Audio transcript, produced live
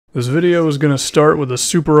This video is going to start with a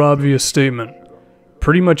super obvious statement.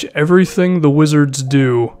 Pretty much everything the Wizards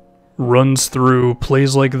do runs through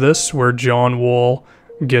plays like this, where John Wall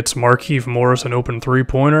gets Markieff Morris an open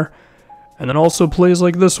three-pointer, and then also plays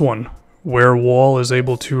like this one, where Wall is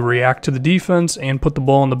able to react to the defense and put the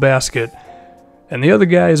ball in the basket. And the other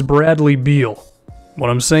guy is Bradley Beal. What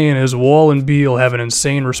I'm saying is Wall and Beal have an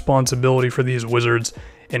insane responsibility for these Wizards,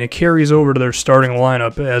 and it carries over to their starting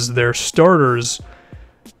lineup, as their starters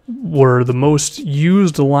were the most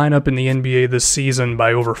used lineup in the NBA this season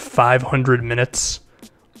by over 500 minutes.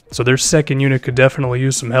 So their second unit could definitely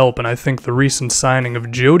use some help, and I think the recent signing of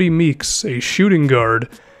Jodie Meeks, a shooting guard,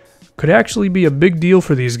 could actually be a big deal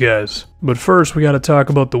for these guys. But first, we got to talk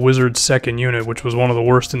about the Wizards' second unit, which was one of the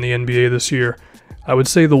worst in the NBA this year. I would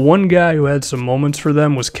say the one guy who had some moments for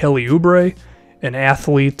them was Kelly Oubre, an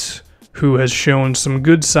athlete who has shown some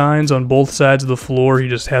good signs on both sides of the floor. He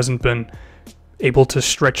just hasn't been able to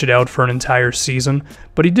stretch it out for an entire season,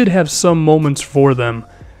 but he did have some moments for them.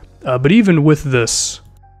 But even with this,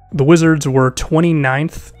 the Wizards were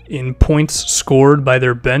 29th in points scored by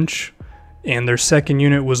their bench, and their second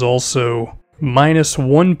unit was also minus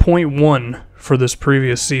 1.1 for this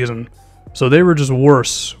previous season. So they were just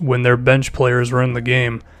worse when their bench players were in the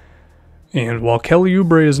game. And while Kelly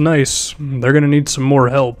Oubre is nice, they're going to need some more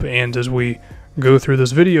help. And as we go through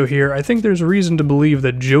this video here, I think there's reason to believe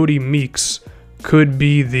that Jodie Meeks could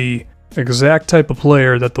be the exact type of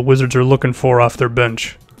player that the Wizards are looking for off their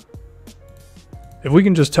bench. If we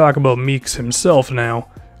can just talk about Meeks himself now,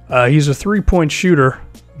 he's a three-point shooter.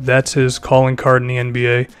 That's his calling card in the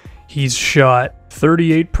NBA. He's shot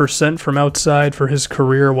 38% from outside for his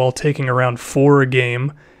career while taking around 4 a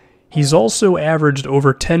game. He's also averaged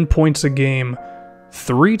over 10 points a game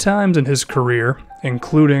 3 times in his career,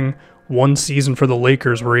 including one season for the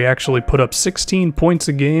Lakers where he actually put up 16 points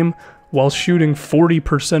a game while shooting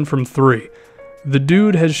 40% from 3. The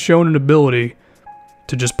dude has shown an ability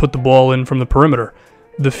to just put the ball in from the perimeter.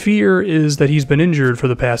 The fear is that he's been injured for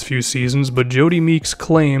the past few seasons, but Jodie Meeks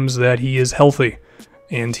claims that he is healthy,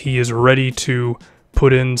 and he is ready to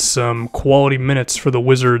put in some quality minutes for the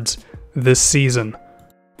Wizards this season.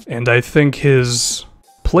 And I think his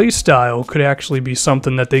play style could actually be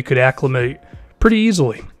something that they could acclimate pretty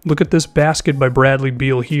easily. Look at this basket by Bradley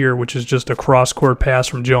Beal here, which is just a cross-court pass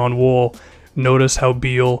from John Wall. Notice how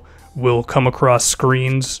Beal will come across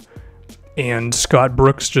screens, and Scott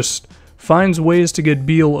Brooks just finds ways to get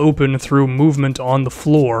Beal open through movement on the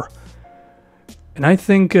floor. And I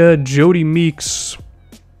think Jodie Meeks,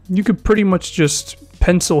 you could pretty much just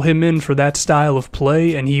pencil him in for that style of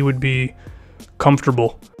play, and he would be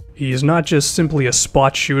comfortable. He's not just simply a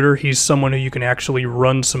spot shooter, he's someone who you can actually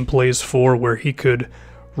run some plays for, where he could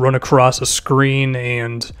run across a screen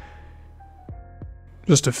and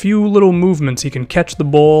just a few little movements, he can catch the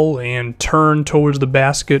ball and turn towards the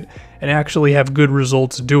basket and actually have good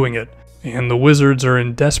results doing it. And the Wizards are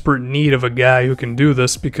in desperate need of a guy who can do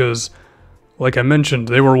this because, like I mentioned,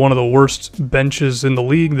 they were one of the worst benches in the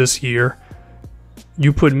league this year.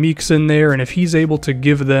 You put Meeks in there, and if he's able to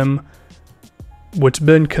give them what's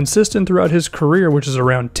been consistent throughout his career, which is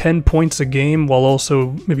around 10 points a game, while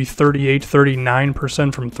also maybe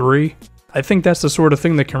 38-39% from 3, I think that's the sort of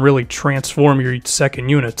thing that can really transform your second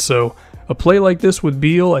unit. So a play like this with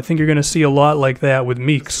Beal, I think you're going to see a lot like that with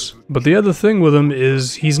Meeks. But the other thing with him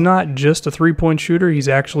is he's not just a three-point shooter, he's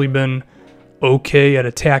actually been okay at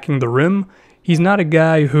attacking the rim. He's not a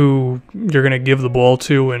guy who you're going to give the ball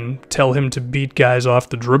to and tell him to beat guys off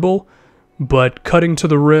the dribble, but cutting to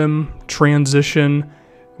the rim, transition,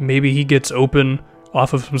 maybe he gets open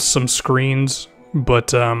off of some screens, but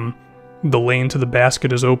the lane to the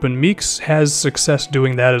basket is open. Meeks has success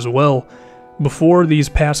doing that as well. Before these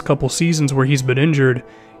past couple seasons where he's been injured,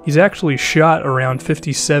 he's actually shot around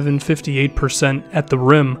 57-58% at the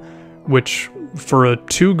rim, which for a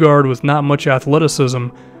 2-guard with not much athleticism,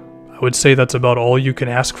 I would say that's about all you can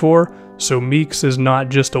ask for. So Meeks is not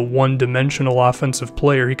just a one-dimensional offensive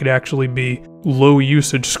player. He could actually be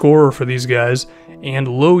low-usage scorer for these guys, and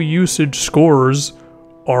low-usage scorers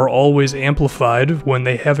are always amplified when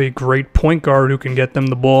they have a great point guard who can get them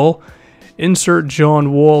the ball. Insert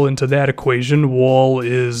John Wall into that equation. Wall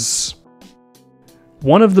is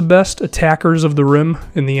one of the best attackers of the rim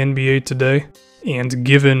in the NBA today, and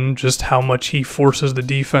given just how much he forces the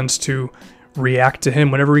defense to react to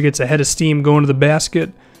him whenever he gets ahead of steam going to the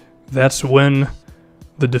basket, that's when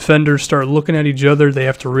the defenders start looking at each other. They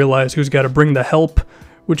have to realize who's got to bring the help,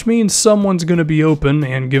 which means someone's going to be open,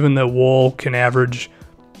 and given that Wall can average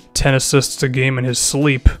 10 assists a game in his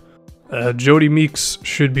sleep, Jodie Meeks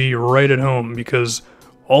should be right at home, because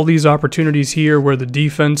all these opportunities here where the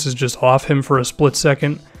defense is just off him for a split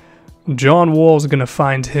second, John Wall's going to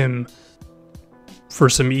find him for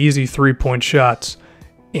some easy 3-point shots.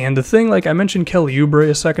 And the thing, like I mentioned Kelly Oubre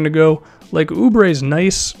a second ago, like Oubre's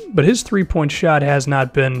nice, but his 3-point shot has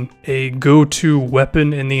not been a go-to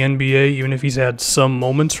weapon in the NBA, even if he's had some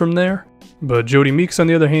moments from there. But Jodie Meeks, on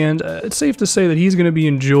the other hand, it's safe to say that he's going to be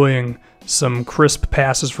enjoying some crisp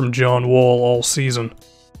passes from John Wall all season.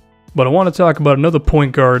 But I want to talk about another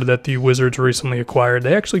point guard that the Wizards recently acquired.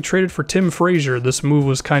 They actually traded for Tim Frazier. This move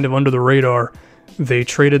was kind of under the radar. They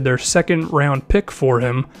traded their second-round pick for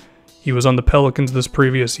him. He was on the Pelicans this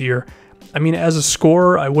previous year. I mean, as a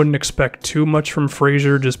scorer, I wouldn't expect too much from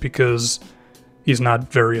Frazier just because he's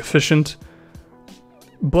not very efficient.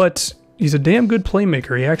 But he's a damn good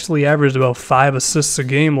playmaker. He actually averaged about 5 assists a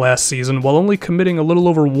game last season while only committing a little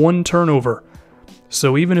over 1 turnover.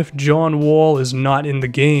 So even if John Wall is not in the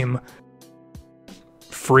game,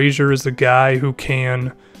 Frazier is the guy who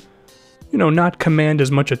can, not command as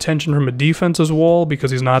much attention from a defense as Wall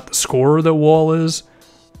because he's not the scorer that Wall is,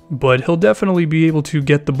 but he'll definitely be able to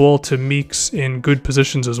get the ball to Meeks in good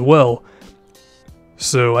positions as well.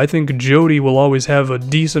 So I think Jodie will always have a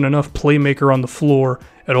decent enough playmaker on the floor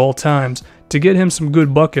at all times to get him some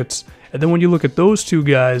good buckets. And then when you look at those two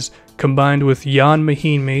guys combined with Jan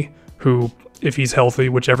Mahinmi, who, if he's healthy,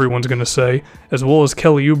 which everyone's going to say, as well as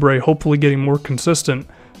Kelly Oubre hopefully getting more consistent,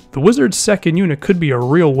 the Wizards' second unit could be a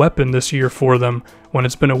real weapon this year for them when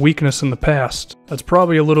it's been a weakness in the past. That's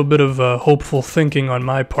probably a little bit of hopeful thinking on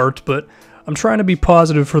my part, but I'm trying to be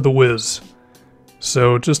positive for the Wiz.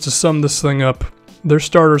 So just to sum this thing up, their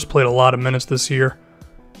starters played a lot of minutes this year.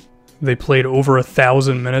 They played over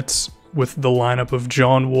 1,000 minutes with the lineup of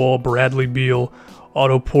John Wall, Bradley Beal,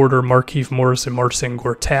 Otto Porter, Markieff Morris, and Marcin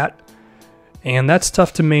Gortat. And that's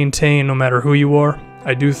tough to maintain no matter who you are.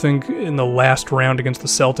 I do think in the last round against the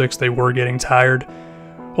Celtics they were getting tired.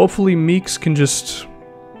 Hopefully Meeks can just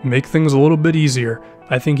make things a little bit easier.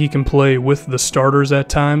 I think he can play with the starters at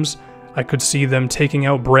times. I could see them taking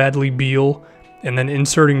out Bradley Beal and then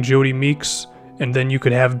inserting Jodie Meeks, and then you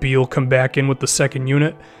could have Beal come back in with the second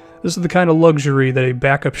unit. This is the kind of luxury that a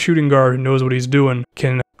backup shooting guard who knows what he's doing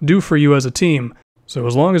can do for you as a team. So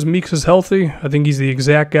as long as Meeks is healthy, I think he's the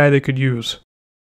exact guy they could use.